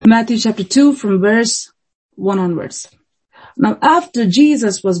Matthew chapter 2 from verse 1 onwards. Now after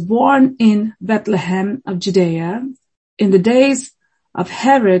Jesus was born in Bethlehem of Judea, in the days of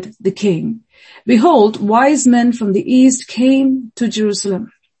Herod the king, behold, wise men from the east came to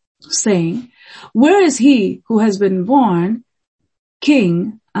Jerusalem, saying, Where is he who has been born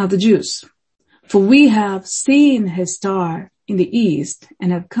King of the Jews? For we have seen his star in the east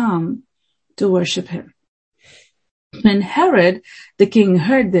and have come to worship him. When Herod the king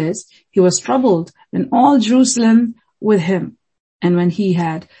heard this, he was troubled, and all Jerusalem with him. And when he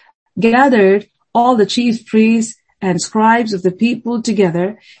had gathered all the chief priests and scribes of the people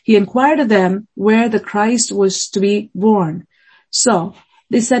together, he inquired of them where the Christ was to be born. So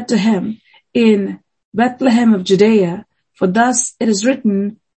they said to him, In Bethlehem of Judea, for thus it is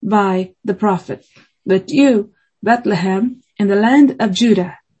written by the prophet, But you, Bethlehem, in the land of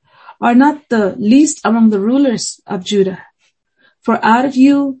Judah, are not the least among the rulers of Judah. For out of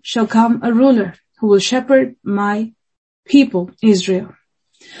you shall come a ruler who will shepherd my people Israel.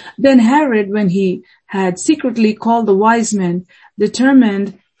 Then Herod, when he had secretly called the wise men,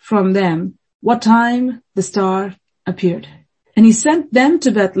 determined from them what time the star appeared. And he sent them to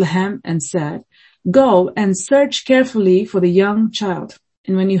Bethlehem and said, Go and search carefully for the young child.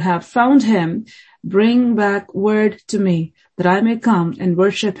 And when you have found him, bring back word to me, that I may come and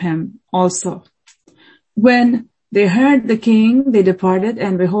worship him also. When they heard the king, they departed,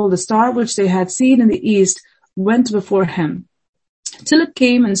 and behold, the star which they had seen in the east went before him, till it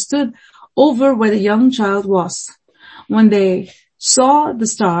came and stood over where the young child was. When they saw the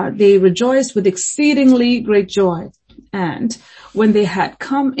star, they rejoiced with exceedingly great joy. And when they had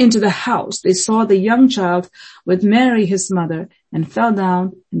come into the house, they saw the young child with Mary his mother, and fell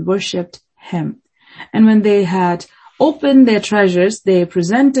down and worshipped him. And when they had opened their treasures, they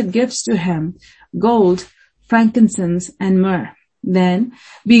presented gifts to him, gold, frankincense, and myrrh. Then,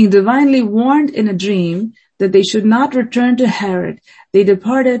 being divinely warned in a dream that they should not return to Herod, they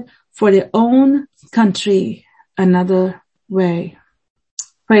departed for their own country another way.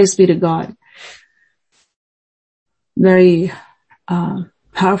 Praise be to God. Very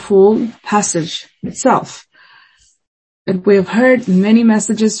powerful passage itself. And we have heard many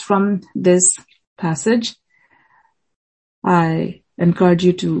messages from this passage. I encourage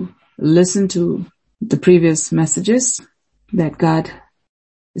you to listen to the previous messages that God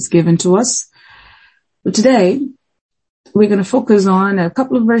has given to us. But today, we're going to focus on a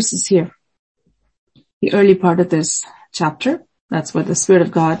couple of verses here. The early part of this chapter, that's what the Spirit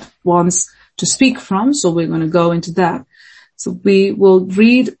of God wants to speak from, so we're going to go into that. So we will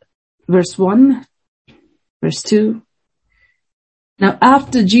read verse 1, verse 2. Now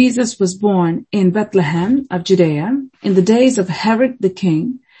after Jesus was born in Bethlehem of Judea, in the days of Herod the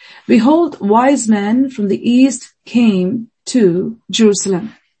king, behold, wise men from the east came to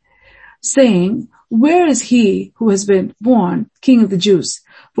Jerusalem, saying, Where is he who has been born King of the Jews?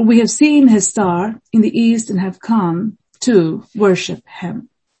 For we have seen his star in the east and have come to worship him.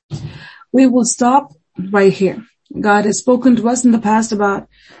 We will stop right here. God has spoken to us in the past about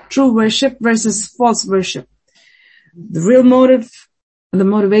true worship versus false worship. The real motive, the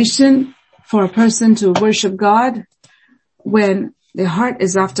motivation for a person to worship God when their heart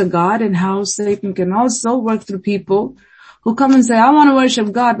is after God, and how Satan can also work through people who come and say, I want to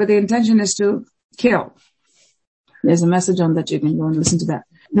worship God, but the intention is to kill. There's a message on that. You can go and listen to that.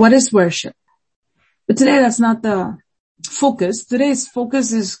 What is worship? But today that's not the focus. Today's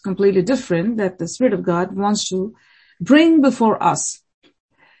focus is completely different, that the Spirit of God wants to bring before us.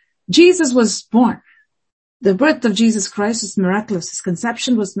 Jesus was born. The birth of Jesus Christ was miraculous. His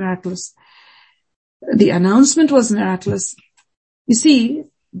conception was miraculous. The announcement was miraculous. You see,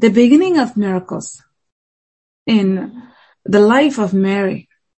 the beginning of miracles in the life of Mary,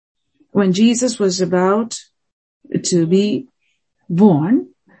 when Jesus was about to be born,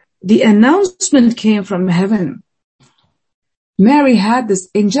 the announcement came from heaven. Mary had this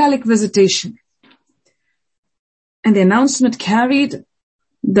angelic visitation, and the announcement carried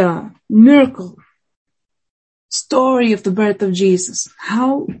the miracle story of the birth of Jesus,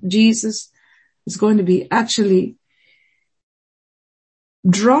 how Jesus is going to be actually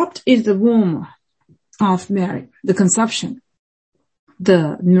dropped into the womb of Mary, the conception,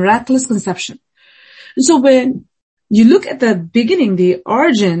 the miraculous conception. So when you look at the beginning, the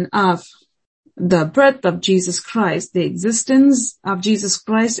origin of the birth of Jesus Christ, the existence of Jesus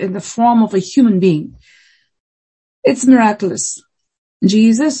Christ in the form of a human being, it's miraculous.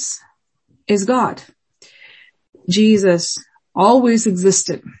 Jesus is God. Jesus always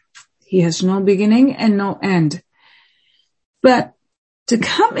existed. He has no beginning and no end. But to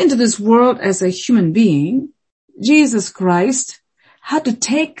come into this world as a human being, Jesus Christ had to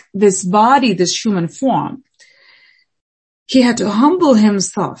take this body, this human form. He had to humble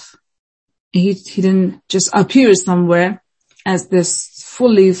himself. He didn't just appear somewhere as this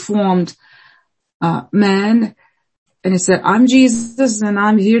fully formed man. And he said, I'm Jesus and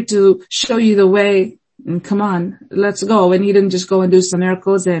I'm here to show you the way. And come on, let's go. And he didn't just go and do some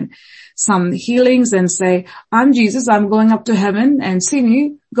miracles and some healings and say, I'm Jesus, I'm going up to heaven, and see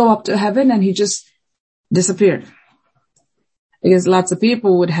me go up to heaven. And he just disappeared. Because lots of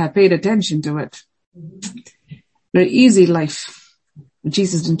people would have paid attention to it. Very easy life.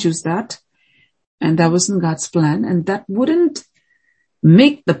 Jesus didn't choose that. And that wasn't God's plan. And that wouldn't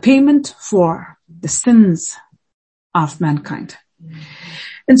make the payment for the sins of mankind.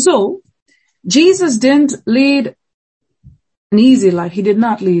 And so, Jesus didn't lead an easy life. He did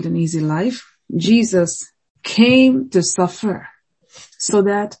not lead an easy life. Jesus came to suffer so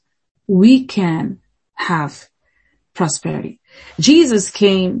that we can have prosperity. Jesus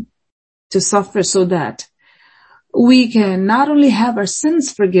came to suffer so that we can not only have our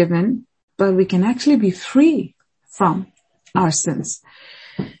sins forgiven, but we can actually be free from our sins.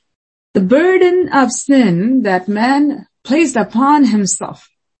 The burden of sin that man placed upon himself,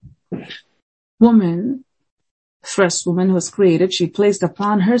 first woman who was created, she placed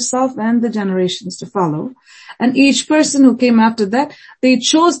upon herself and the generations to follow. And each person who came after that, they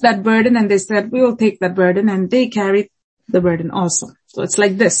chose that burden and they said, we will take that burden, and they carried the burden also. So it's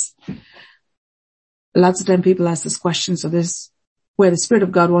like this. Lots of time people ask this question, so this where the Spirit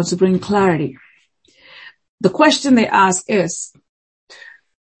of God wants to bring clarity. The question they ask is,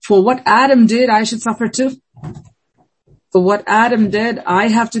 for what Adam did, I should suffer too? For what Adam did, I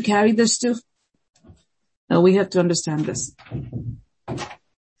have to carry this too? Now we have to understand this.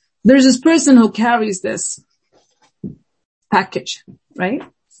 There's this person who carries this package, right?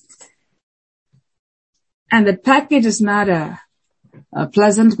 And the package is not a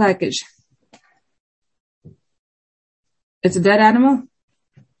pleasant package. It's a dead animal.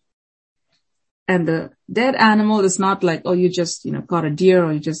 And the dead animal is not like, oh, you just, caught a deer,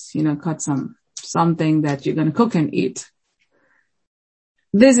 or you just, caught something that you're going to cook and eat.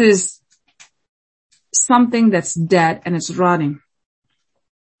 This is something that's dead and it's rotting.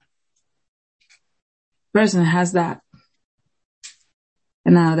 Person has that.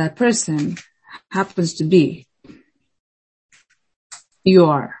 And now that person happens to be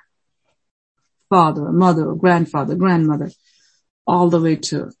your father, or mother, or grandfather, grandmother, all the way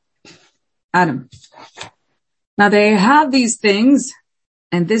to Adam. Now they have these things,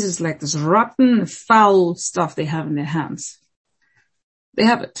 and this is like this rotten, foul stuff they have in their hands. They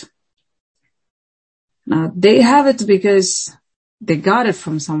have it. Now they have it because they got it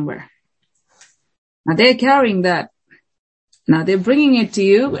from somewhere. Now they're carrying that. Now they're bringing it to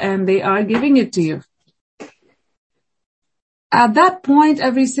you and they are giving it to you. At that point,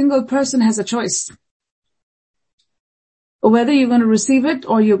 every single person has a choice. Whether you're going to receive it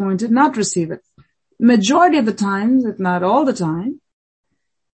or you're going to not receive it. Majority of the times, if not all the time,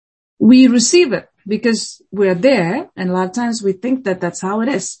 we receive it because we're there, and a lot of times we think that that's how it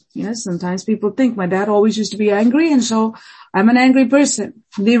is. Sometimes people think my dad always used to be angry, and so I'm an angry person.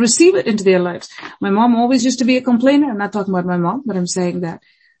 They receive it into their lives. My mom always used to be a complainer. I'm not talking about my mom, but I'm saying that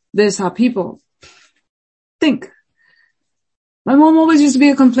this is how people think. My mom always used to be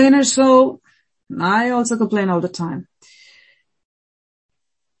a complainer, so I also complain all the time.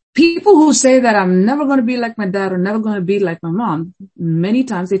 People who say that I'm never going to be like my dad or never going to be like my mom, many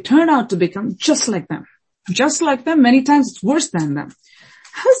times they turn out to become just like them. Just like them, many times it's worse than them.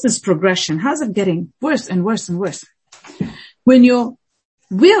 How's this progression? How's it getting worse and worse and worse? When your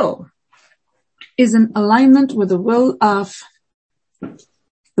will is in alignment with the will of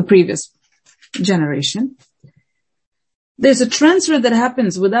the previous generation, there's a transfer that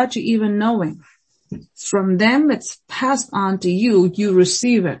happens without you even knowing. From them, it's passed on to you. You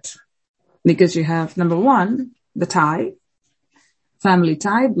receive it because you have, number one, the tie, family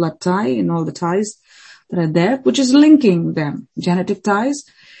tie, blood tie, and all the ties that are there, which is linking them. Genetic ties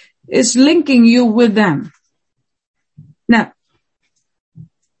is linking you with them. Now,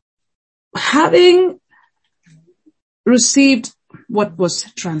 having received what was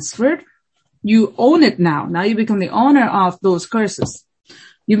transferred, you own it now. Now you become the owner of those curses.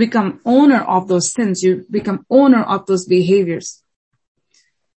 You become owner of those sins. You become owner of those behaviors.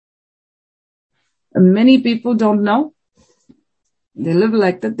 And many people don't know. They live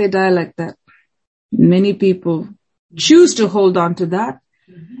like that. They die like that. Many people choose to hold on to that.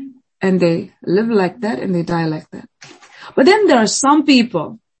 And they live like that and they die like that. But then there are some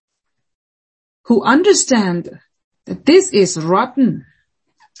people who understand that this is rotten.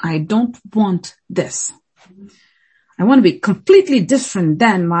 I don't want this. I want to be completely different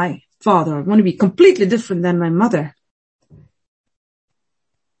than my father. I want to be completely different than my mother.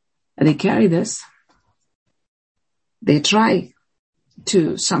 And they carry this. They try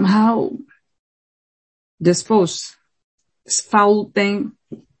to somehow dispose this foul thing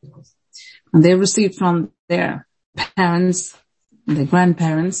and they received from their parents and their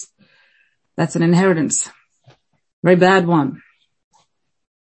grandparents. That's an inheritance. Very bad one.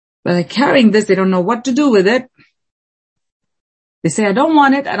 But they're carrying this. They don't know what to do with it. They say, I don't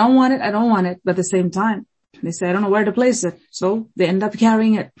want it. I don't want it. I don't want it. But at the same time, they say, I don't know where to place it. So they end up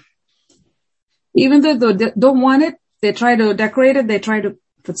carrying it. Even though they don't want it, they try to decorate it. They try to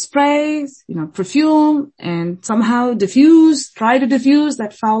put sprays, perfume and somehow try to diffuse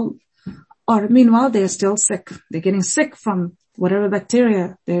that foul. Or meanwhile, they're still sick. They're getting sick from whatever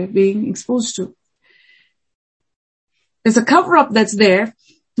bacteria they're being exposed to. There's a cover-up that's there,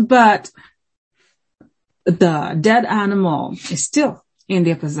 but the dead animal is still in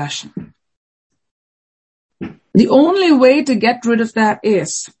their possession. The only way to get rid of that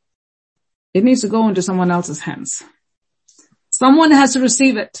is it needs to go into someone else's hands. Someone has to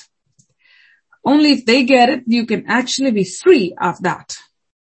receive it. Only if they get it, you can actually be free of that.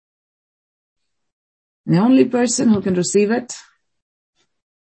 And the only person who can receive it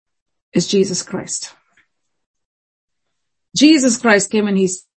is Jesus Christ. Jesus Christ came and he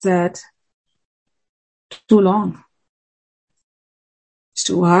said, too long. It's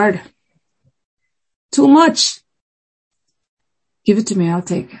too hard. Too much. Give it to me. I'll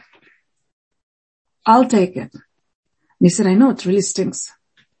take it. I'll take it. And he said, I know it really stinks.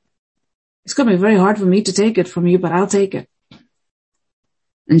 It's going to be very hard for me to take it from you, but I'll take it.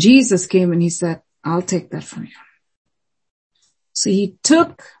 And Jesus came and he said, I'll take that from you. So he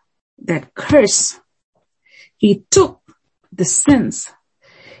took that curse. He took the sins.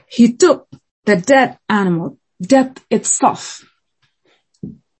 He took the dead animal, death itself,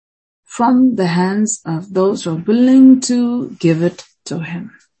 from the hands of those who are willing to give it to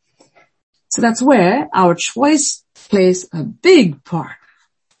him. So that's where our choice plays a big part,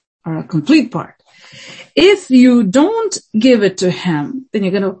 or a complete part. If you don't give it to him, then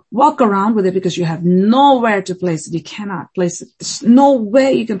you're going to walk around with it because you have nowhere to place it. You cannot place it. There's no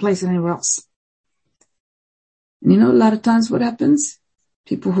way you can place it anywhere else. And a lot of times what happens?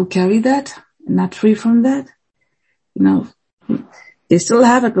 People who carry that and not free from that, they still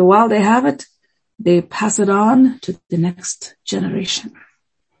have it, but while they have it, they pass it on to the next generation.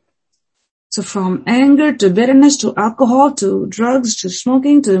 So from anger to bitterness to alcohol to drugs to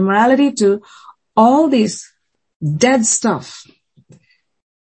smoking to immorality to all these dead stuff.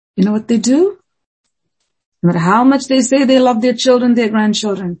 You know what they do? No matter how much they say they love their children, their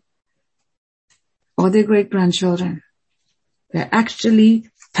grandchildren, or their great-grandchildren, they're actually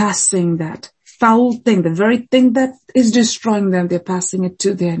passing that foul thing, the very thing that is destroying them, they're passing it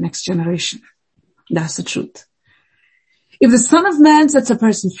to their next generation. That's the truth. If the Son of Man sets a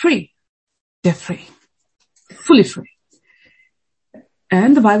person free, they're free. Fully free.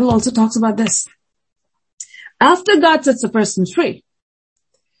 And the Bible also talks about this. After God sets a person free,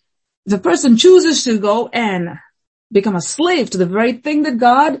 the person chooses to go and become a slave to the very thing that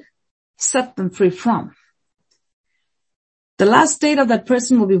God set them free from. The last state of that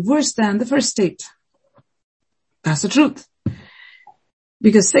person will be worse than the first state. That's the truth.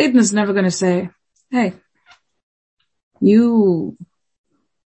 Because Satan is never going to say, hey, you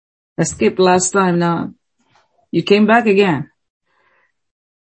escaped last time, now you came back again.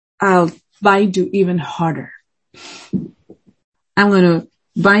 I'll bind you even harder. I'm going to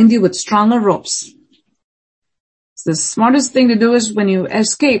bind you with stronger ropes. So the smartest thing to do is when you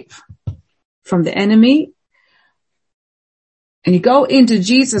escape from the enemy and you go into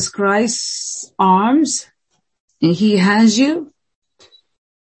Jesus Christ's arms and he has you,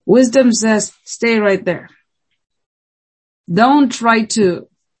 wisdom says, stay right there. Don't try to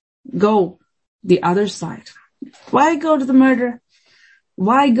go the other side. Why go to the murderer?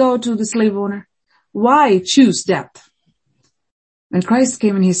 Why go to the slave owner? Why choose death? When Christ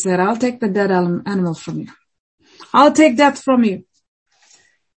came and he said, I'll take the dead animal from you. I'll take death from you.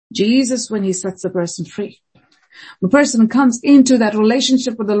 Jesus, when he sets a person free, the person comes into that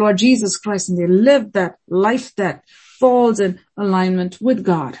relationship with the Lord Jesus Christ and they live that life that falls in alignment with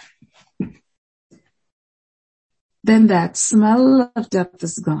God. Then that smell of death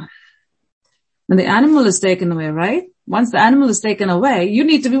is gone. When the animal is taken away, right? Once the animal is taken away, you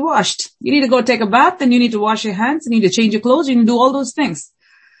need to be washed. You need to go take a bath, and you need to wash your hands, you need to change your clothes, you need to do all those things.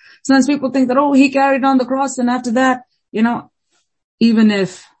 Sometimes people think that, he carried on the cross, and after that, even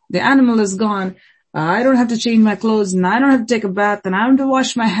if the animal is gone, I don't have to change my clothes, and I don't have to take a bath, and I don't have to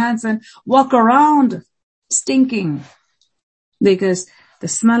wash my hands and walk around stinking, because the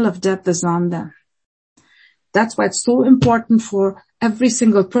smell of death is on them. That's why it's so important for every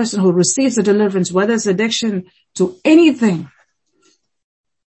single person who receives a deliverance, whether it's addiction to anything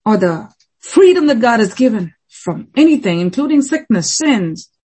or the freedom that God has given from anything, including sickness, sins,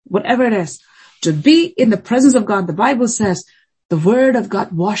 whatever it is, to be in the presence of God. The Bible says the word of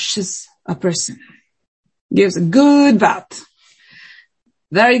God washes a person, gives a good bath,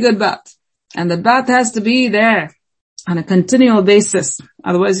 very good bath. And the bath has to be there on a continual basis.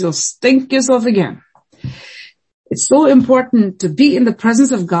 Otherwise you'll stink yourself again. It's so important to be in the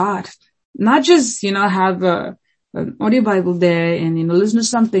presence of God, not just, have an audio Bible there and, listen to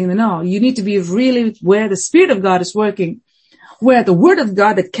something. No, you need to be really where the Spirit of God is working, where the Word of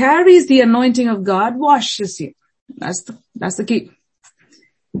God that carries the anointing of God washes you. That's the key.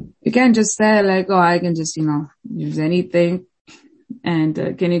 You can't just say like, oh, I can just, use anything. And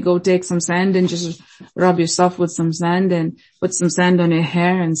can you go take some sand and just rub yourself with some sand and put some sand on your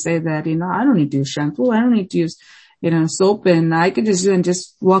hair and say that, I don't need to use shampoo. I don't need to use, soap, and I could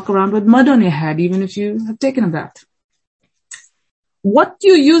just walk around with mud on your head, even if you have taken a bath. What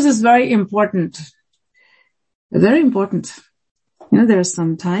you use is very important. Very important. There are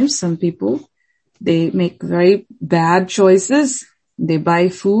sometimes some people, they make very bad choices. They buy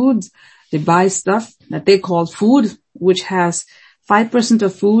foods. They buy stuff that they call food, which has 5%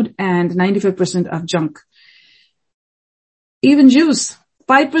 of food and 95% of junk. Even juice,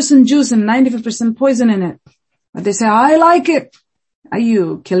 5% juice and 95% poison in it. But they say, I like it. Are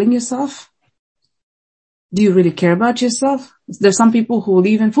you killing yourself? Do you really care about yourself? There's some people who will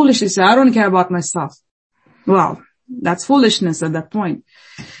even foolishly say, I don't care about myself. Well, that's foolishness at that point.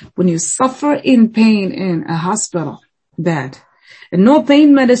 When you suffer in pain in a hospital bed and no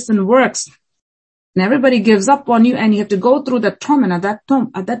pain medicine works, and everybody gives up on you and you have to go through that trauma, and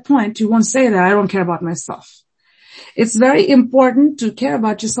at that point, you won't say that I don't care about myself. It's very important to care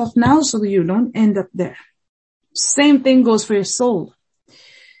about yourself now so that you don't end up there. Same thing goes for your soul.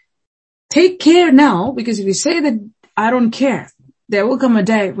 Take care now, because if you say that I don't care, there will come a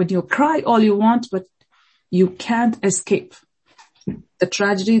day when you'll cry all you want, but you can't escape the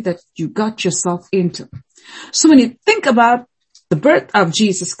tragedy that you got yourself into. So when you think about the birth of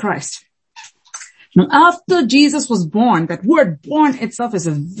Jesus Christ, now after Jesus was born, that word born itself is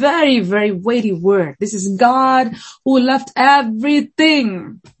a very, very weighty word. This is God who left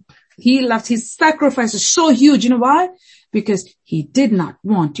everything. His sacrifice is so huge. You know why? Because he did not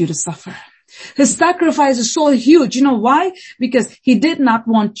want you to suffer. His sacrifice is so huge. You know why? Because he did not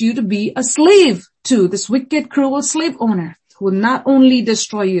want you to be a slave to this wicked, cruel slave owner who will not only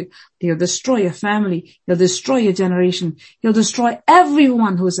destroy you, he'll destroy your family, he'll destroy your generation, he'll destroy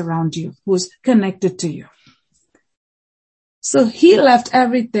everyone who is around you, who is connected to you. So he left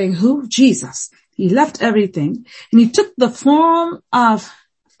everything. Who? Jesus. He left everything and he took the form of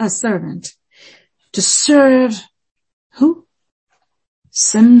a servant to serve who?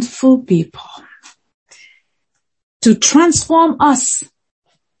 Sinful people. To transform us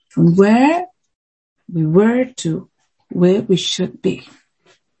from where we were to where we should be.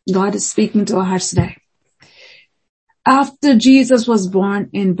 God is speaking to our hearts today. After Jesus was born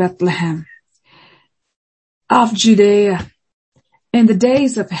in Bethlehem of Judea, in the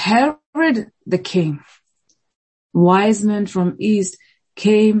days of Herod the king, wise men from east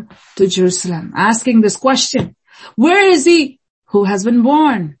came to Jerusalem asking this question: where is he who has been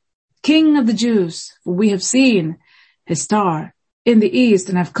born, King of the Jews? For we have seen his star in the east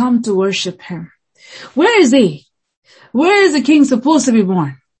and have come to worship him. Where is he? Where is the king supposed to be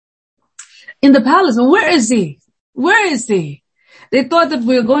born? In the palace. Where is he? Where is he? They thought that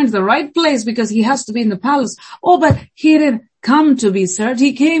we were going to the right place because he has to be in the palace. Oh, but he didn't come to be served.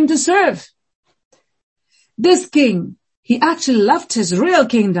 He came to serve. This king, he actually left his real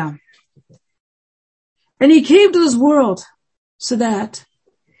kingdom. And he came to this world so that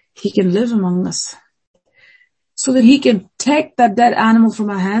he can live among us. So that he can take that dead animal from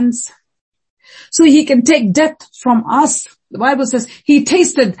our hands. So he can take death from us. The Bible says he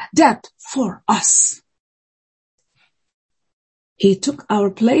tasted death for us. He took our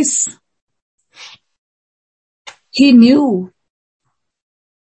place. He knew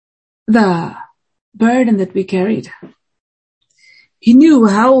the burden that we carried. He knew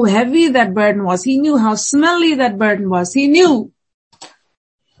how heavy that burden was. He knew how smelly that burden was. He knew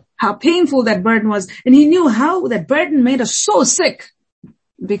how painful that burden was. And he knew how that burden made us so sick.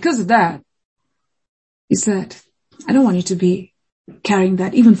 Because of that, he said, I don't want you to be carrying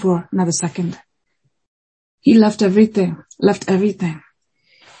that even for another second. He left everything.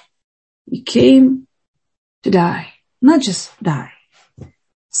 He came to die. Not just die.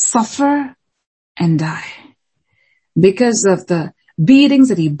 Suffer and die. because of the beatings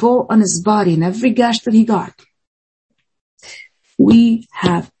that he bore on his body and every gash that he got, we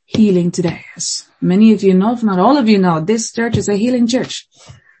have healing today. As many of you know, if not all of you know, this church is a healing church.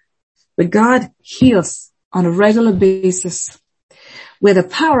 But God heals on a regular basis, where the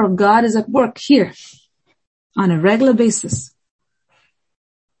power of God is at work here on a regular basis.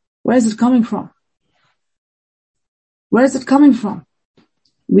 Where is it coming from? Where is it coming from?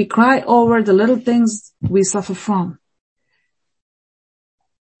 We cry over the little things we suffer from.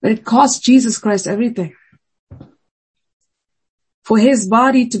 But it cost Jesus Christ everything. For his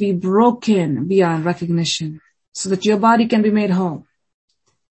body to be broken beyond recognition, so that your body can be made whole.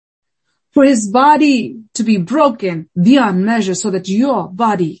 For his body to be broken beyond measure, so that your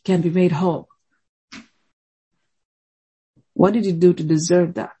body can be made whole. What did he do to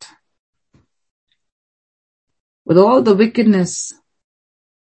deserve that? With all the wickedness,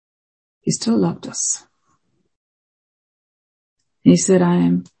 he still loved us. He said, I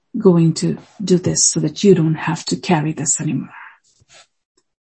am going to do this so that you don't have to carry this anymore.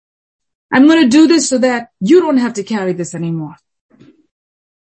 I'm going to do this so that you don't have to carry this anymore.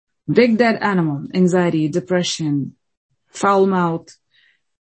 Big dead animal, anxiety, depression, foul mouth,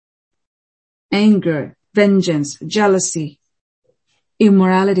 anger, vengeance, jealousy,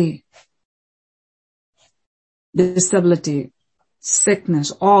 immorality, disability,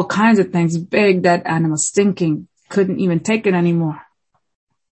 sickness, all kinds of things. Big dead animal, stinking, couldn't even take it anymore.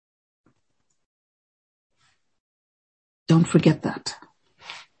 Don't forget that.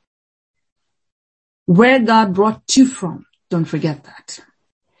 Where God brought you from, don't forget that.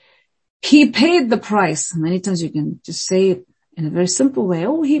 He paid the price. Many times you can just say it in a very simple way.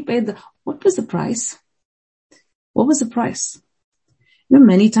 Oh, he paid what was the price? What was the price? You know,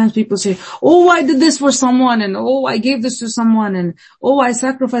 many times people say, oh, I did this for someone, and oh, I gave this to someone, and oh, I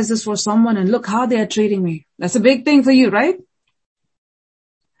sacrificed this for someone, and look how they are treating me. That's a big thing for you, right?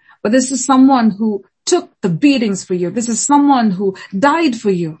 But this is someone who took the beatings for you. This is someone who died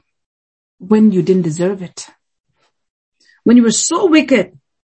for you when you didn't deserve it. When you were so wicked,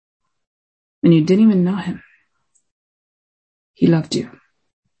 when you didn't even know him. He loved you.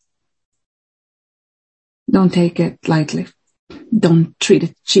 Don't take it lightly. Don't treat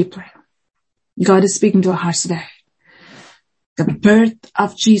it cheaply. God is speaking to our hearts today. The birth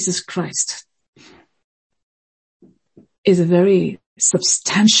of Jesus Christ is a very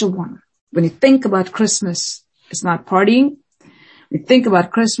substantial one. When you think about Christmas, it's not partying. When you think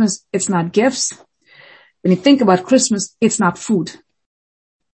about Christmas, it's not gifts. When you think about Christmas, it's not food.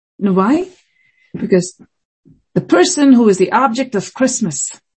 You know why? Because the person who is the object of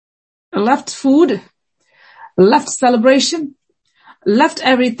Christmas left food, left celebration, left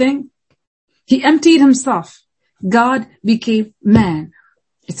everything. He emptied himself. God became man.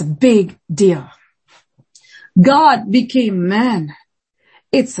 It's a big deal. God became man.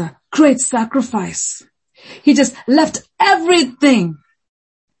 It's a great sacrifice. He just left everything.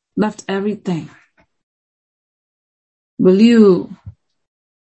 Left everything. Will you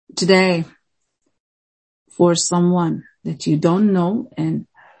today, for someone that you don't know and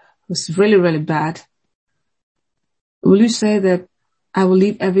who's really, really bad, will you say that I will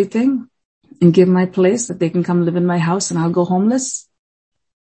leave everything and give my place, that they can come live in my house and I'll go homeless?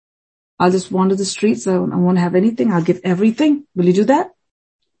 I'll just wander the streets. I won't have anything. I'll give everything. Will you do that?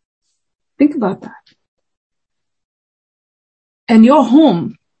 Think about that. And your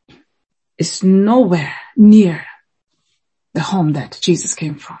home is nowhere near the home that Jesus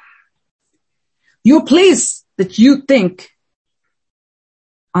came from. Your place that you think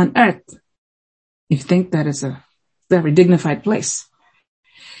on earth, you think that is a very dignified place.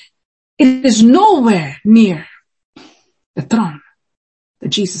 It is nowhere near the throne that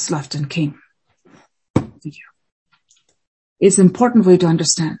Jesus left and came to you. It's important for you to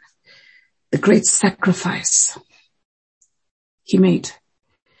understand the great sacrifice he made.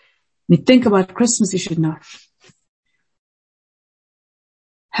 When you think about Christmas, you should know.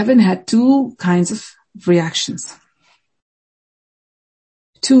 Heaven had two kinds of reactions.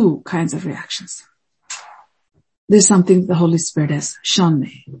 Two kinds of reactions. There's something the Holy Spirit has shown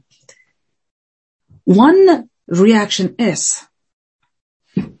me. One reaction is,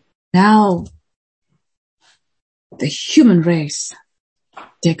 now the human race,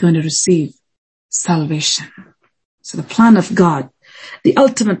 they're going to receive salvation. So the plan of God, the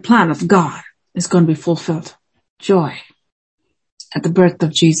ultimate plan of God, is going to be fulfilled. Joy at the birth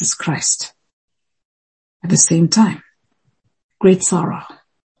of Jesus Christ. At the same time, great sorrow.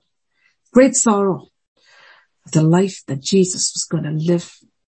 Great sorrow of the life that Jesus was going to live,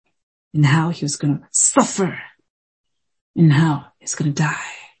 and how he was going to suffer, and how he's going to die.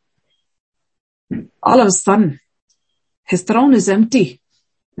 All of a sudden, His throne is empty.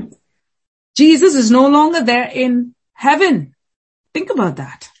 Jesus is no longer there in heaven. Think about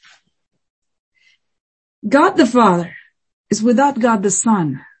that. God the Father is without God the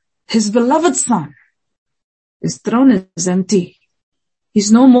Son, his beloved Son. His throne is empty.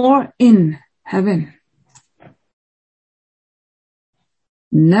 He's no more in heaven.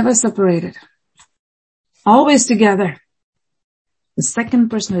 Never separated. Always together. The second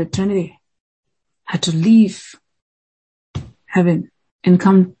person of the Trinity had to leave heaven and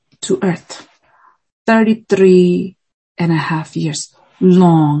come to earth. 33 and a half years.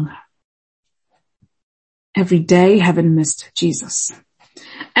 Long. Every day heaven missed Jesus.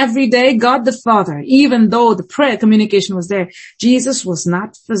 Every day God the Father, even though the prayer communication was there, Jesus was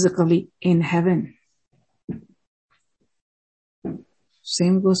not physically in heaven.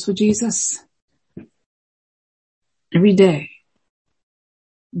 Same goes for Jesus. Every day,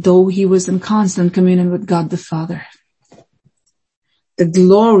 though he was in constant communion with God the Father, the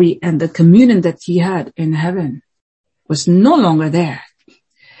glory and the communion that he had in heaven was no longer there.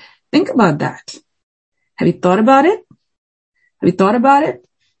 Think about that. Have you thought about it? Have you thought about it?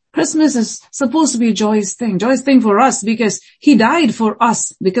 Christmas is supposed to be a joyous thing for us because he died for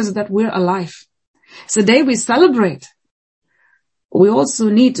us. Because of that, we're alive. It's a day we celebrate. We also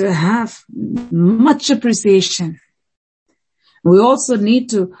need to have much appreciation. We also need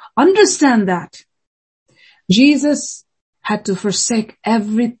to understand that Jesus had to forsake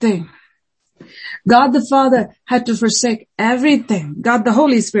everything. God the Father had to forsake everything. God the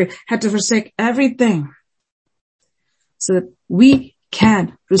Holy Spirit had to forsake everything so that we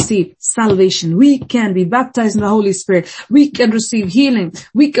can receive salvation. We can be baptized in the Holy Spirit. We can receive healing.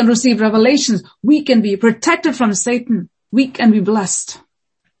 We can receive revelations. We can be protected from Satan. We can be blessed.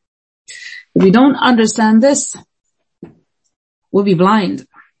 If we don't understand this, we'll be blind.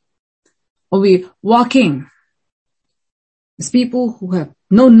 We'll be walking as people who have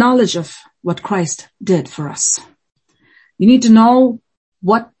no knowledge of what Christ did for us. You need to know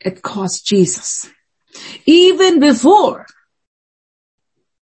what it cost Jesus. Even before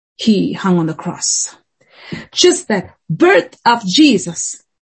he hung on the cross. Just that birth of Jesus.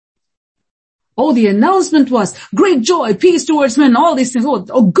 Oh, the announcement was great joy, peace towards men, all these things.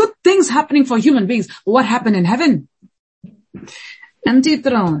 Oh, good things happening for human beings. What happened in heaven? Empty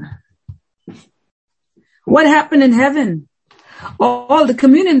throne. What happened in heaven? All the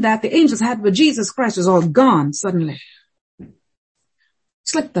communion that the angels had with Jesus Christ was all gone suddenly.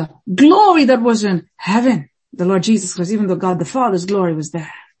 It's like the glory that was in heaven, the Lord Jesus Christ, even though God the Father's glory was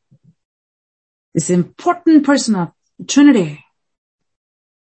there. This important person of the Trinity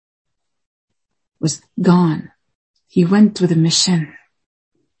was gone. He went with a mission.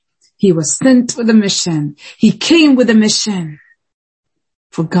 He was sent with a mission. He came with a mission.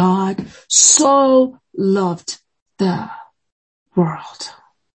 For God so loved the world.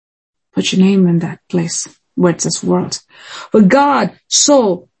 Put your name in that place where it says world. For God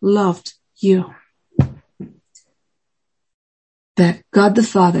so loved you that God the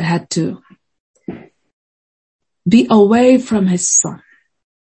Father had to be away from his Son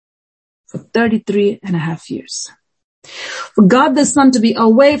for 33 and a half years. For God the Son to be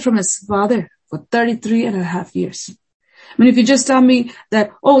away from his Father for 33 and a half years. I mean, if you just tell me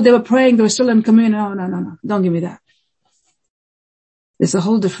that, oh, they were praying, they were still in communion. No. Don't give me that. It's a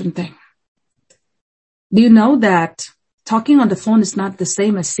whole different thing. Do you know that talking on the phone is not the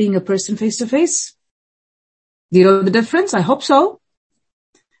same as seeing a person face to face? Do you know the difference? I hope so.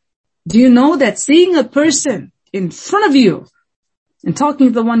 Do you know that seeing a person in front of you and talking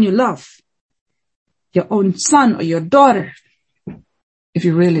to the one you love, your own son or your daughter, if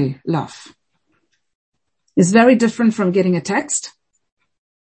you really love, is very different from getting a text?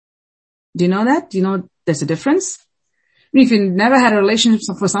 Do you know that? Do you know there's a difference? I mean, if you never had a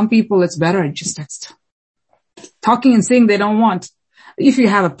relationship, for some people it's better just text. Talking and saying they don't want. If you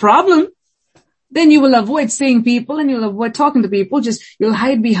have a problem, then you will avoid seeing people and you'll avoid talking to people. You'll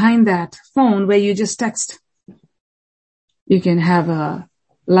hide behind that phone where you just text. You can have a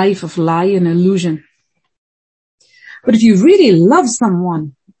life of lie and illusion. But if you really love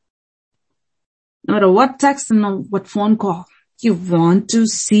someone, no matter what text and what phone call, you want to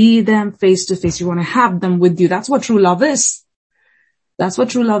see them face to face. You want to have them with you. That's what true love is. That's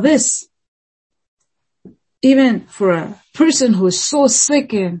what true love is. Even for a person who is so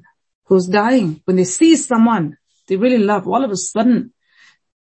sick and who's dying, when they see someone they really love, all of a sudden,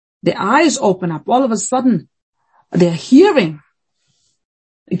 their eyes open up. All of a sudden, their hearing,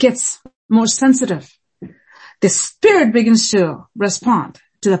 it gets more sensitive. The spirit begins to respond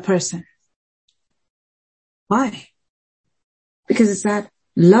to the person. Why? Because it's that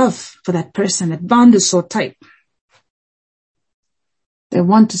love for that person. That bond is so tight. They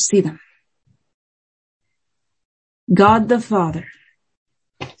want to see them. God the Father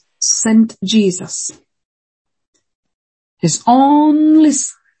sent Jesus, his only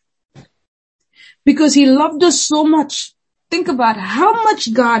Son, because he loved us so much. Think about how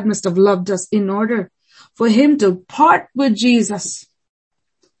much God must have loved us in order for him to part with Jesus,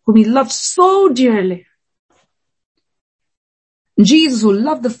 whom he loved so dearly. Jesus, who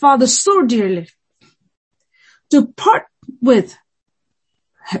loved the Father so dearly, to part with.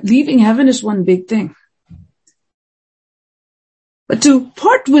 Leaving heaven is one big thing. But to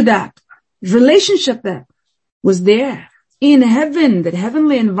part with that relationship that was there in heaven, that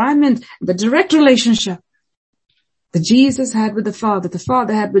heavenly environment, the direct relationship that Jesus had with the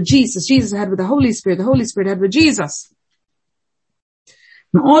Father had with Jesus, Jesus had with the Holy Spirit had with Jesus.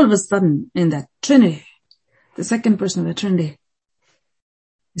 And all of a sudden, in that Trinity, the second person of the Trinity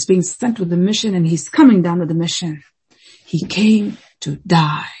is being sent with the mission, and he's coming down with the mission. He came to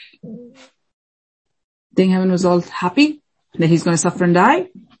die. Think heaven was all happy that he's going to suffer and die?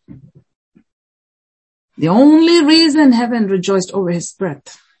 The only reason heaven rejoiced over his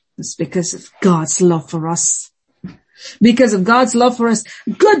birth is because of God's love for us. Because of God's love for us.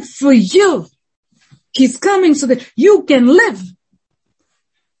 Good for you. He's coming so that you can live.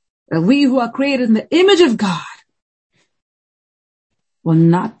 That we who are created in the image of God will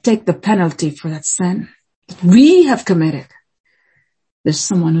not take the penalty for that sin that we have committed. There's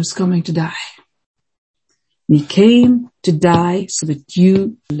someone who's coming to die. He came to die so that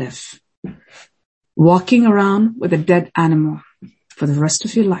you live. Walking around with a dead animal for the rest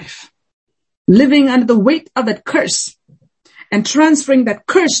of your life. Living under the weight of that curse and transferring that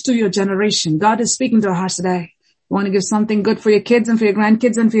curse to your generation. God is speaking to our hearts today. You want to give something good for your kids and for your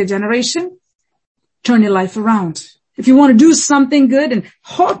grandkids and for your generation? Turn your life around. If you want to do something good and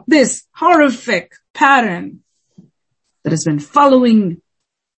halt this horrific pattern that has been following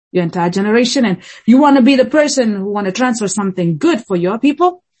your entire generation, and you want to be the person who want to transfer something good for your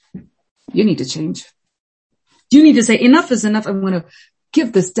people, you need to change. You need to say, enough is enough. I'm going to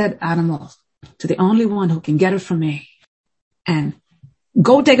give this dead animal to the only one who can get it from me. And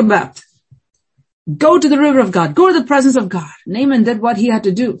go take a bath. Go to the river of God. Go to the presence of God. Naaman did what he had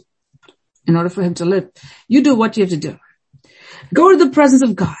to do in order for him to live. You do what you have to do. Go to the presence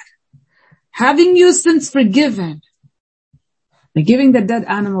of God. Having your sins forgiven, by giving the dead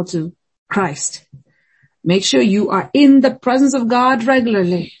animal to Christ, make sure you are in the presence of God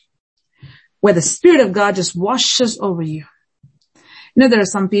regularly, where the Spirit of God just washes over you. You know, there are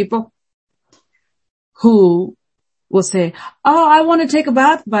some people who will say, oh, I want to take a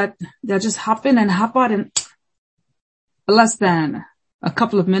bath, but they'll just hop in and hop out in less than a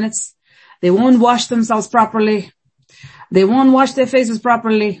couple of minutes. They won't wash themselves properly. They won't wash their faces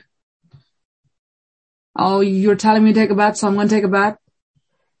properly. Oh, you're telling me to take a bath, so I'm going to take a bath.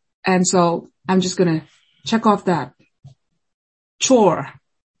 And so I'm just going to check off that chore. I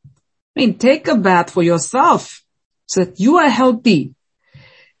mean, take a bath for yourself so that you are healthy.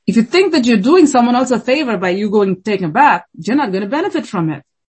 If you think that you're doing someone else a favor by you going to take a bath, you're not going to benefit from it.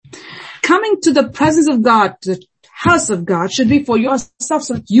 Coming to the presence of God, to the house of God, should be for yourself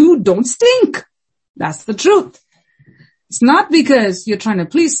so that you don't stink. That's the truth. It's not because you're trying to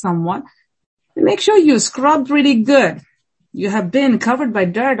please someone. Make sure you scrubbed really good. You have been covered by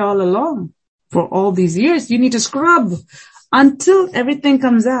dirt all along. For all these years, you need to scrub until everything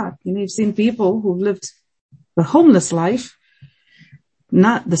comes out. You know, you've seen people who've lived the homeless life.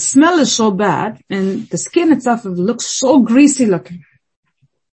 The smell is so bad, and the skin itself looks so greasy looking.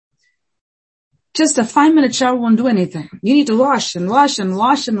 Just a 5-minute shower won't do anything. You need to wash and wash and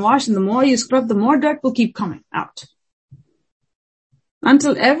wash and wash, and the more you scrub, the more dirt will keep coming out.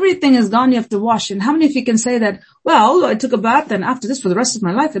 Until everything is gone, you have to wash. And how many of you can say that, well, I took a bath, and after this, for the rest of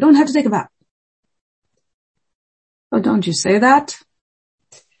my life, I don't have to take a bath? Oh, don't you say that?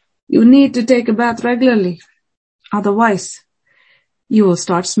 You need to take a bath regularly. Otherwise, you will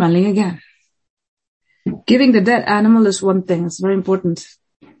start smelling again. Giving the dead animal is one thing. It's very important.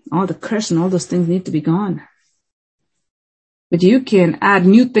 All the curse and all those things need to be gone. But you can add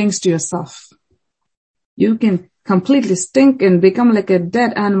new things to yourself. You can completely stink and become like a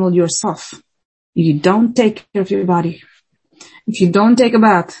dead animal yourself. If you don't take care of your body, if you don't take a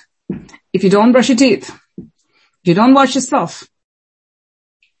bath, if you don't brush your teeth, if you don't wash yourself,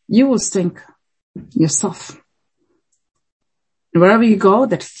 you will stink yourself. And wherever you go,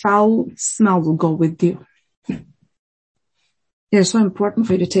 that foul smell will go with you. It's so important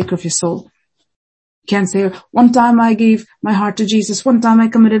for you to take care of your soul. You can't say, one time I gave my heart to Jesus, one time I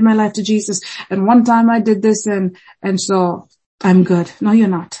committed my life to Jesus, and one time I did this, and so I'm good. No, you're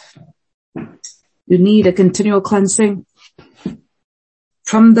not. You need a continual cleansing.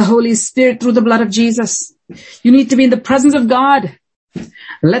 from the Holy Spirit through the blood of Jesus. You need to be in the presence of God.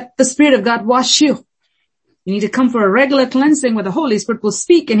 Let the Spirit of God wash you. You need to come for a regular cleansing where the Holy Spirit will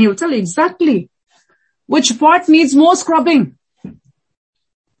speak and He will tell you exactly which part needs more scrubbing.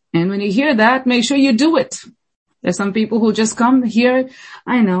 And when you hear that, make sure you do it. There's some people who just come here.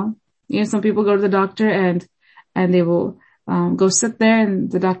 I know. Some people go to the doctor and they will go sit there and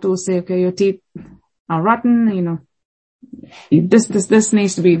the doctor will say, okay, your teeth are rotten, this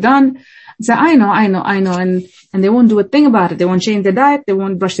needs to be done. Say, I know. And they won't do a thing about it. They won't change their diet. They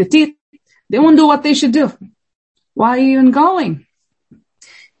won't brush their teeth. They won't do what they should do. Why are you even going?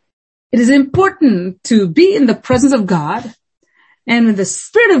 It is important to be in the presence of God. And when the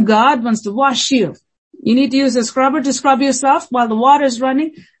Spirit of God wants to wash you, you need to use a scrubber to scrub yourself while the water is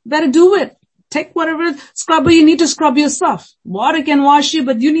running. Better do it. Take whatever scrubber you need to scrub yourself. Water can wash you,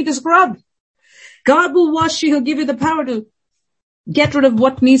 but you need to scrub. God will wash you. He'll give you the power to get rid of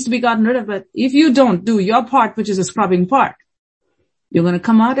what needs to be gotten rid of. But if you don't do your part, which is a scrubbing part, you're going to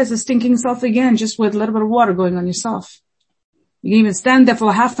come out as a stinking self again, just with a little bit of water going on yourself. You can even stand there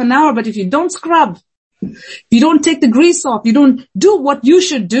for half an hour, but if you don't scrub, if you don't take the grease off, you don't do what you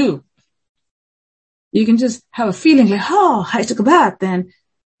should do, you can just have a feeling like, oh, I took a bath. Then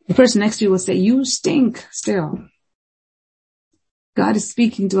the person next to you will say, you stink still. God is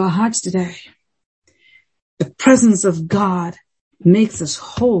speaking to our hearts today. The presence of God makes us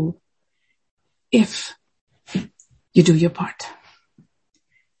whole if you do your part.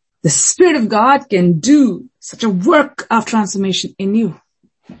 The Spirit of God can do such a work of transformation in you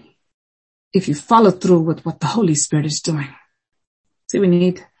if you follow through with what the Holy Spirit is doing. See, we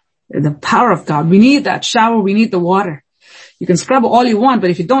need the power of God. We need that shower. We need the water. You can scrub all you want, but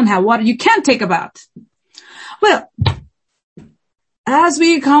if you don't have water, you can't take a bath. Well, as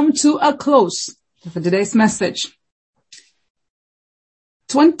we come to a close for today's message,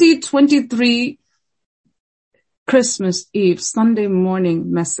 2023 Christmas Eve, Sunday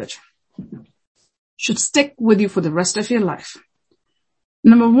morning message should stick with you for the rest of your life.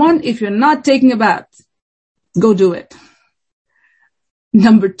 Number one, if you're not taking a bath, go do it.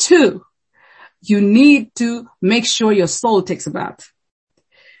 Number two, you need to make sure your soul takes a bath.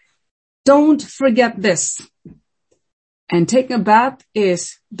 Don't forget this. And taking a bath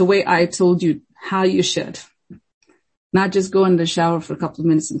is the way I told you how you should. Not just go in the shower for a couple of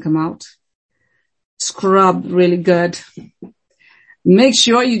minutes and come out. Scrub really good. Make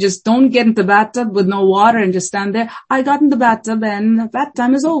sure you just don't get into the bathtub with no water and just stand there. I got in the bathtub and the bath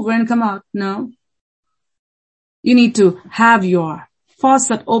time is over and come out. No. You need to have your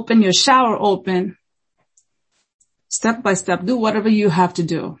faucet open, your shower open. Step by step, do whatever you have to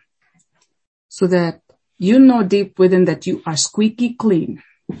do so that you know deep within that you are squeaky clean.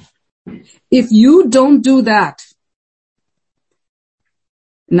 If you don't do that,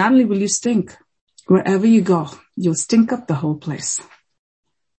 not only will you stink, wherever you go, you'll stink up the whole place.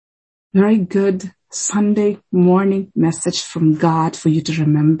 Very good Sunday morning message from God for you to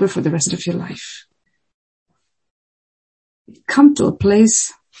remember for the rest of your life. Come to a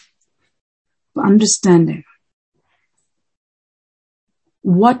place of understanding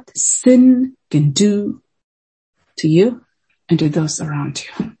what sin can do to you and to those around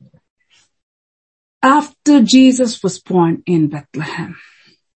you. After Jesus was born in Bethlehem,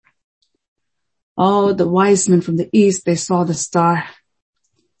 the wise men from the east, they saw the star,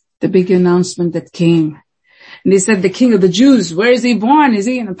 the big announcement that came. And they said, the King of the Jews, where is he born? Is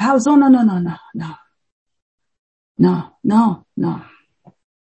he in a palace? Oh, no.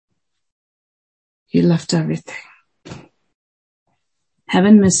 He left everything.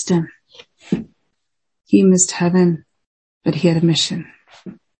 Heaven missed him. He missed heaven, but he had a mission.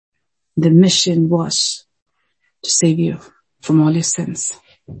 The mission was to save you from all your sins.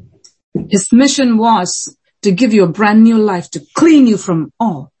 His mission was to give you a brand new life, to clean you from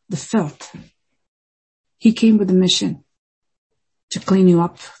all the filth. He came with a mission to clean you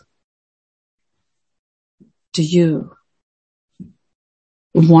up. Do you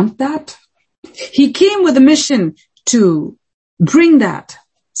want that? He came with a mission to bring that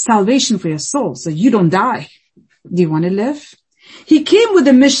salvation for your soul so you don't die. Do you want to live? He came with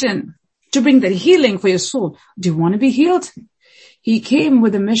a mission to bring that healing for your soul. Do you want to be healed? He came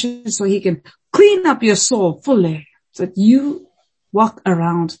with a mission so he can clean up your soul fully so that you walk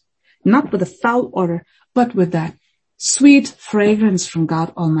around not with a foul odor, but with that sweet fragrance from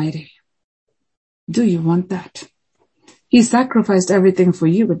God Almighty. Do you want that? He sacrificed everything for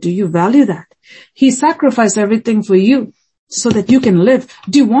you, but do you value that? He sacrificed everything for you so that you can live.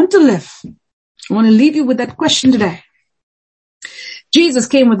 Do you want to live? I want to leave you with that question today. Jesus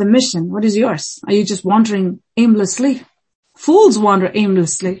came with a mission. What is yours? Are you just wandering aimlessly? Fools wander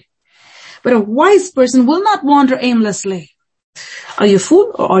aimlessly, but a wise person will not wander aimlessly. Are you a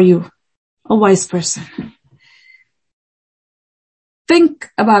fool or are you a wise person? Think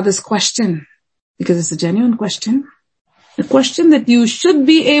about this question because it's a genuine question. A question that you should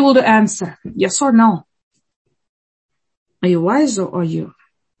be able to answer. Yes or no? Are you wise or are you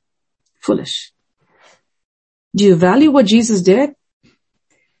foolish? Do you value what Jesus did?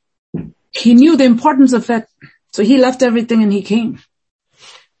 He knew the importance of it, so he left everything and he came.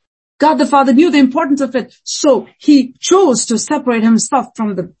 God the Father knew the importance of it, so he chose to separate himself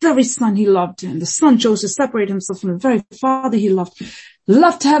from the very Son he loved, and the Son chose to separate himself from the very Father he loved,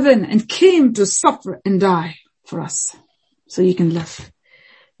 left heaven and came to suffer and die for us, so you can live.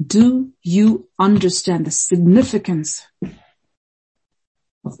 Do you understand the significance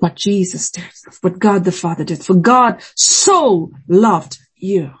of what Jesus did, of what God the Father did? For God so loved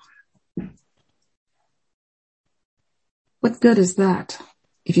you. What good is that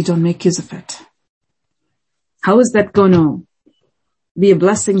if you don't make use of it? How is that going to be a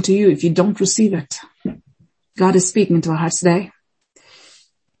blessing to you if you don't receive it? God is speaking to our hearts today.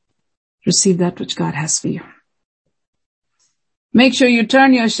 Receive that which God has for you. Make sure you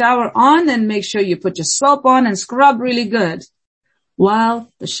turn your shower on and make sure you put your soap on and scrub really good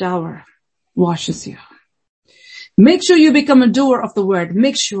while the shower washes you. Make sure you become a doer of the word.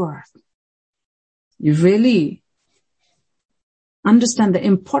 Make sure you really understand the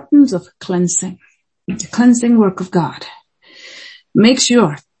importance of cleansing, the cleansing work of God. Make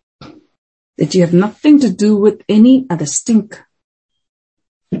sure that you have nothing to do with any other stink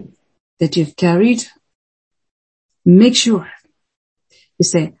that you've carried. Make sure you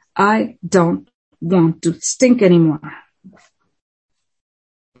say, I don't want to stink anymore.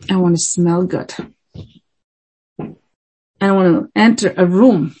 I want to smell good. I want to enter a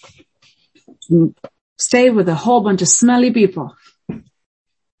room, stay with a whole bunch of smelly people,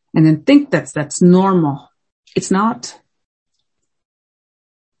 and then think that's normal. It's not.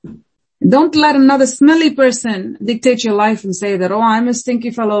 Don't let another smelly person dictate your life and say that, oh, I'm a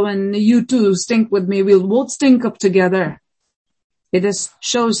stinky fellow and you too stink with me. We'll both stink up together. It just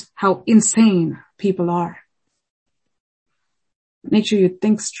shows how insane people are. Make sure you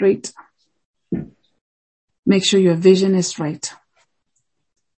think straight. Make sure your vision is right.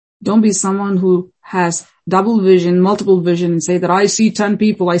 Don't be someone who has double vision, multiple vision, and say that I see 10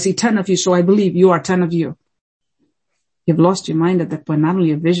 people, I see 10 of you, so I believe you are 10 of you. You've lost your mind at that point, not only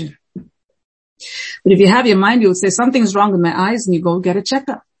your vision. But if you have your mind, you'll say something's wrong with my eyes and you go get a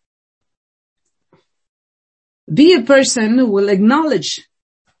checkup. Be a person who will acknowledge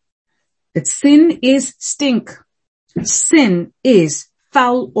that sin is stink. Sin is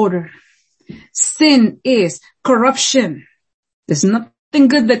foul odor. Sin is corruption. There's nothing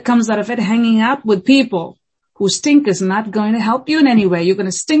good that comes out of it. Hanging out with people who stink is not going to help you in any way. You're going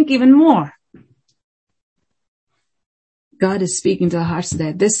to stink even more. God is speaking to our hearts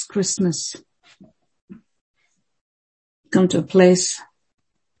today. This Christmas, come to a place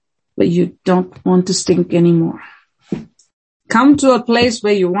where you don't want to stink anymore. Come to a place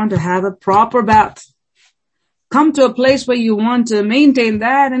where you want to have a proper bath. Come to a place where you want to maintain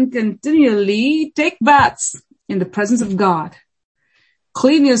that and continually take baths in the presence of God.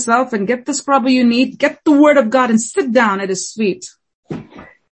 Clean yourself and get the scrubber you need. Get the word of God and sit down at his feet.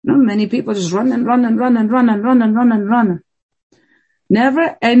 Many people just run and run and run and run and run and run and run.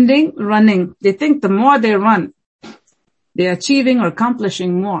 Never ending running. They think the more they run, they're achieving or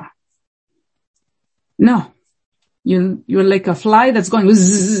accomplishing more. No. You're like a fly that's going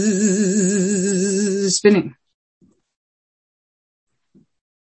spinning.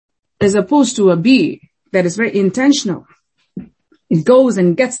 As opposed to a bee that is very intentional. It goes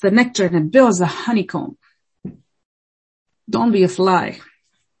and gets the nectar and it builds a honeycomb. Don't be a fly.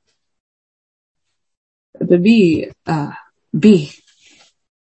 But be a bee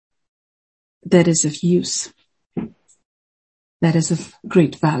that is of use. That is of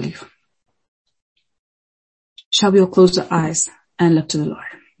great value. Shall we all close our eyes and look to the Lord?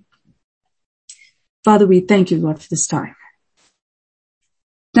 Father, we thank you, Lord, for this time.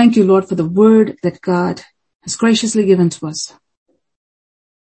 Thank you, Lord, for the word that God has graciously given to us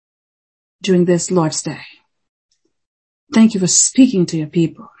during this Lord's Day. Thank you for speaking to your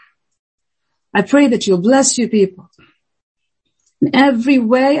people. I pray that you'll bless your people. In every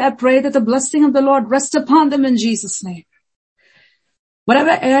way, I pray that the blessing of the Lord rest upon them in Jesus' name.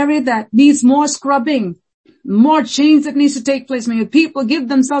 Whatever area that needs more scrubbing, more change that needs to take place, may your people give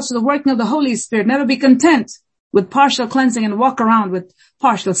themselves to the working of the Holy Spirit. Never be content with partial cleansing and walk around with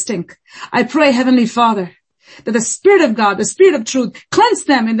partial stink. I pray, Heavenly Father, that the Spirit of God, the Spirit of truth, cleanse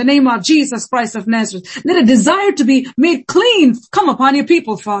them in the name of Jesus Christ of Nazareth. Let a desire to be made clean come upon your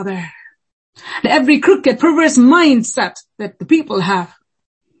people, Father. That every crooked, perverse mindset that the people have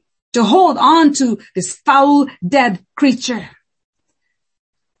to hold on to this foul, dead creature.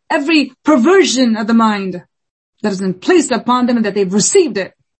 Every perversion of the mind that has been placed upon them and that they've received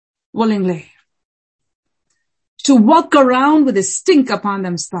it willingly. To walk around with a stink upon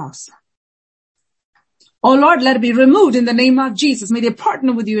themselves. Oh Lord, let it be removed in the name of Jesus. May they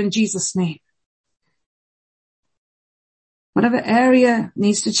partner with you in Jesus' name. Whatever area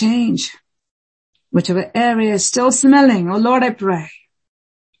needs to change, whichever area is still smelling, oh Lord, I pray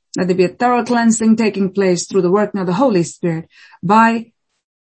that there be a thorough cleansing taking place through the working of the Holy Spirit by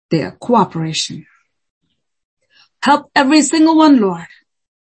their cooperation. Help every single one, Lord,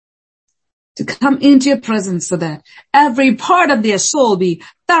 to come into your presence so that every part of their soul be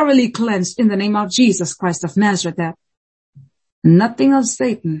thoroughly cleansed in the name of Jesus Christ of Nazareth, that nothing of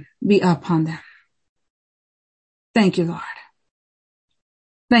Satan be upon them. Thank you, Lord.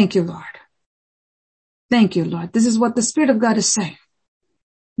 Thank you, Lord. Thank you, Lord. This is what the Spirit of God is saying.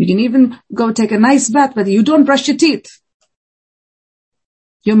 You can even go take a nice bath, but you don't brush your teeth.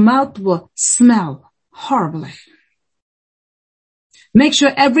 Your mouth will smell horribly. Make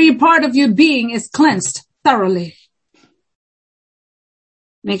sure every part of your being is cleansed thoroughly.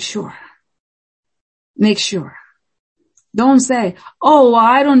 Make sure. Make sure. Don't say, oh,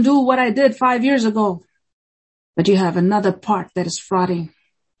 I don't do what I did 5 years ago. But you have another part that is rotting.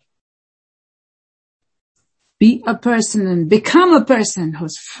 Be a person and become a person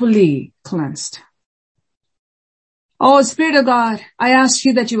who's fully cleansed. Oh, Spirit of God, I ask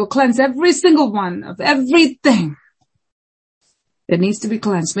you that you will cleanse every single one of everything that needs to be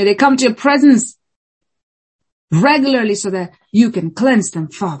cleansed. May they come to your presence regularly so that you can cleanse them,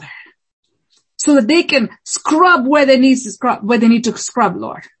 Father. So that they can scrub where they need to scrub,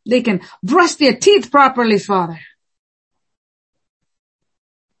 Lord. They can brush their teeth properly, Father.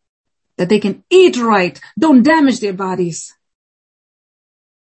 That they can eat right. Don't damage their bodies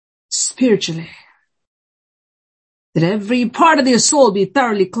spiritually. That every part of their soul be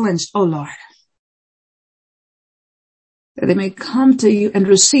thoroughly cleansed, oh Lord. That they may come to you and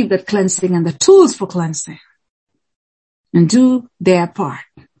receive that cleansing and the tools for cleansing. And do their part,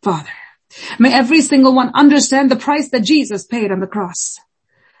 Father. May every single one understand the price that Jesus paid on the cross.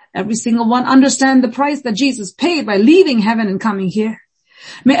 Every single one understand the price that Jesus paid by leaving heaven and coming here.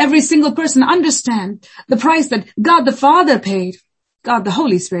 May every single person understand the price that God the Father paid, God the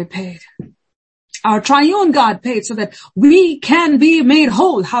Holy Spirit paid. Our triune God paid so that we can be made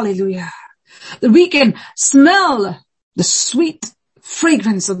whole. Hallelujah. That we can smell the sweet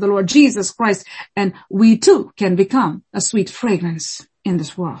fragrance of the Lord Jesus Christ, and we too can become a sweet fragrance in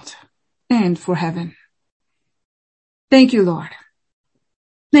this world and for heaven. Thank you, Lord.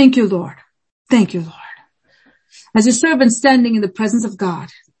 Thank you, Lord. Thank you, Lord. As your servant standing in the presence of God,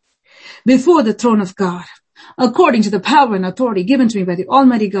 before the throne of God, according to the power and authority given to me by the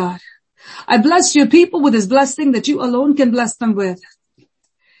Almighty God, I bless your people with this blessing that you alone can bless them with.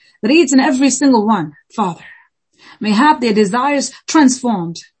 That each and every single one, Father, may have their desires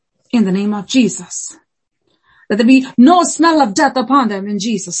transformed in the name of Jesus. That there be no smell of death upon them in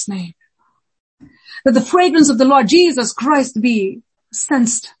Jesus' name. That the fragrance of the Lord Jesus Christ be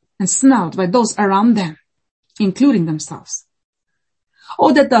sensed and smelled by those around them, including themselves.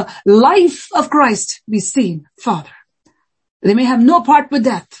 Oh, that the life of Christ be seen, Father. That they may have no part with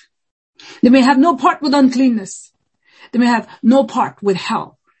death. They may have no part with uncleanness. They may have no part with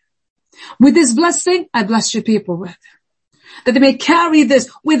hell. With this blessing, I bless your people with. That they may carry this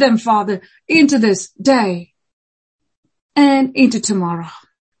with them, Father, into this day and into tomorrow.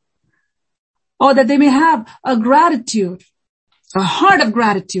 Or that they may have a gratitude, a heart of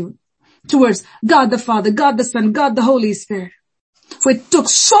gratitude towards God the Father, God the Son, God the Holy Spirit. For it took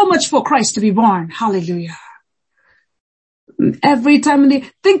so much for Christ to be born. Hallelujah. Every time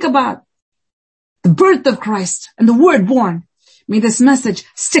they think about the birth of Christ and the word born, may this message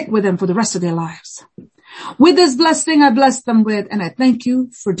stick with them for the rest of their lives. With this blessing, I bless them with, and I thank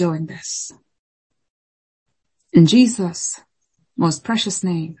you for doing this. In Jesus' most precious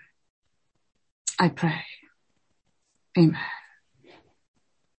name, I pray. Amen.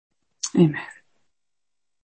 Amen.